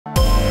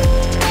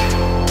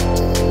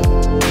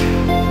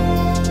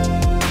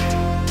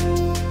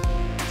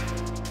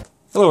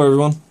Hello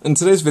everyone. In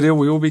today's video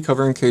we will be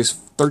covering case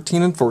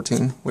 13 and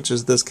 14, which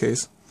is this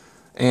case.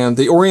 And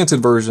the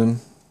oriented version,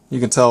 you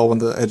can tell when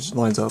the edge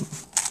lines up,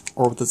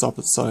 or with its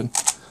opposite side.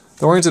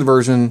 The oriented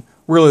version,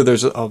 really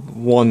there's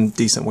one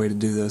decent way to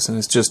do this, and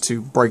it's just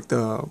to break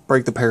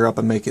the pair up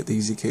and make it the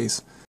easy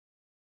case.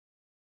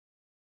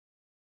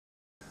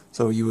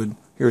 So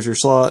here's your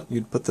slot,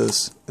 you'd put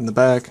this in the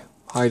back,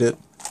 hide it,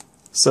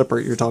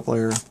 separate your top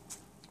layer,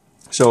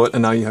 show it,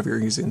 and now you have your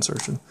easy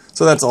insertion.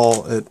 So that's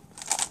all it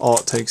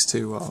takes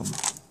to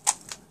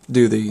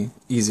do the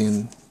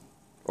easy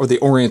or the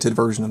oriented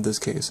version of this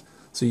case.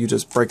 So you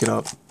just break it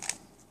up,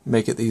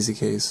 make it the easy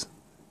case,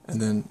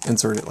 and then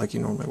insert it like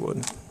you normally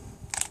would.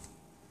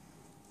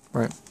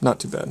 Right? Not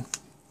too bad.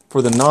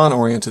 For the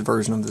non-oriented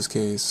version of this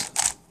case,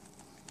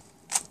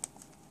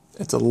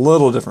 it's a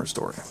little different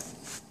story.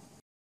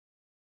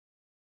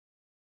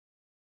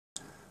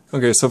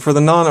 Okay, so for the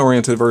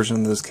non-oriented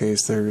version of this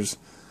case,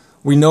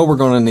 we know we're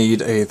going to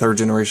need a third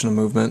generation of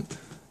movement,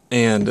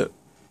 and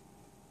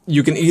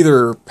you can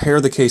either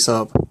pair the case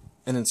up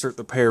and insert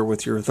the pair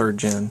with your third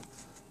gen.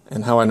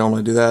 And how I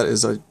normally do that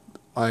is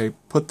I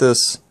put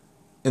this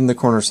in the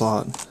corner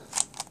slot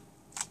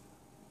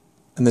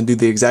and then do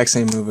the exact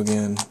same move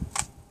again,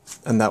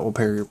 and that will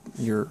pair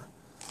your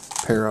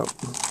pair up.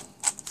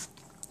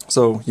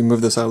 So you move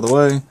this out of the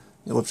way,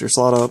 you lift your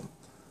slot up,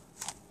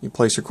 you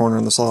place your corner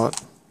in the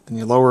slot, and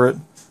you lower it,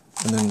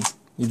 and then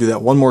you do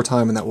that one more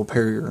time, and that will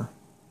pair your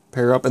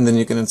pair up, and then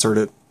you can insert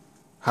it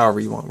however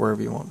you want,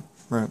 wherever you want,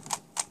 right?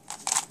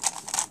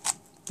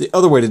 The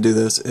other way to do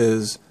this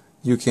is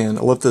you can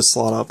lift this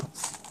slot up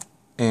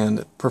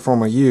and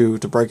perform a U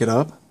to break it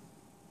up,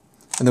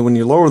 and then when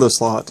you lower the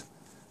slot,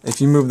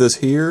 if you move this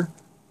here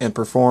and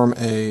perform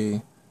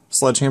a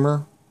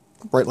sledgehammer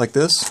right like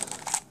this,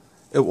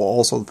 it will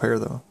also pair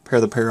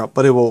the pair up,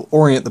 but it will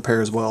orient the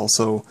pair as well,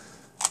 so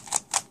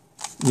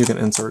you can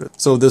insert it.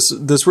 So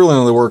this really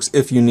only works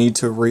if you need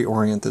to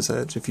reorient this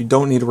edge. If you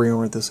don't need to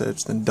reorient this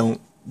edge, then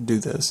don't do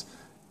this.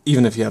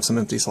 Even if you have some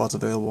empty slots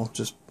available,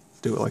 just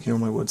do it like you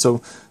normally would. So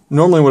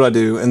normally what I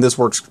do, and this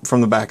works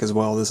from the back as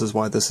well, this is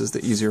why this is the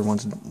easier one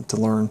to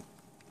learn,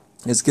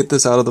 is get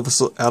this out of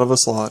a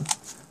slot,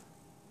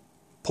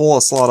 pull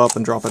a slot up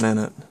and drop it in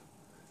it,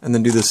 and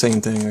then do the same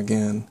thing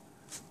again.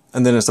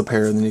 And then it's a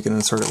pair, and then you can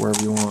insert it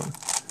wherever you want.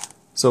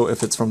 So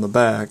if it's from the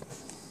back,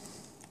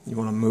 you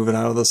want to move it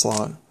out of the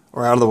slot,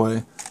 or out of the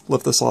way,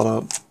 lift the slot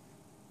up,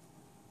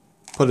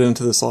 put it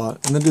into the slot,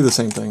 and then do the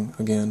same thing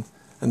again,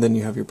 and then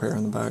you have your pair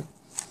in the back.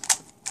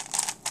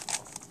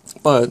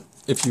 But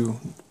if you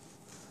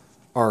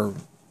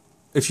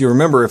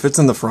remember, if it's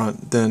in the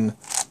front, then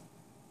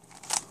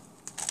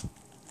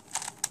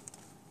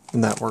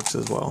that works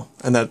as well.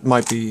 And that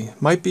might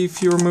be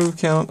fewer move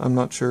count, I'm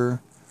not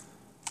sure.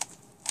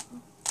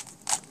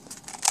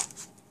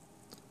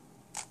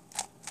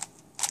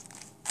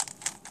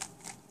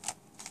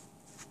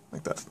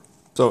 Like that.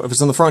 So if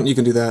it's in the front, you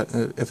can do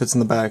that. If it's in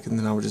the back, and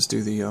then I would just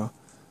do the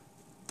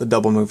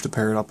double move to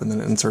pair it up and then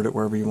insert it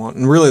wherever you want.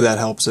 And really that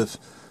helps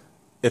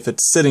if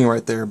it's sitting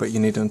right there, but you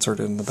need to insert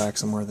it in the back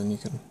somewhere, then you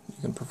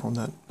can perform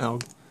that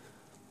out.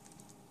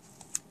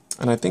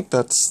 And I think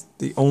that's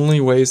the only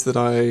ways that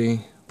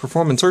I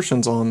perform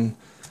insertions on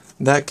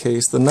that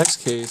case. The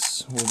next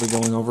case we'll be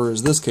going over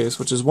is this case,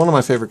 which is one of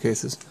my favorite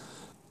cases.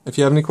 If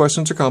you have any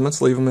questions or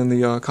comments, leave them in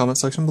the comment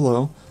section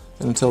below.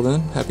 And until then,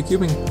 happy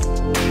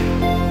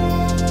cubing!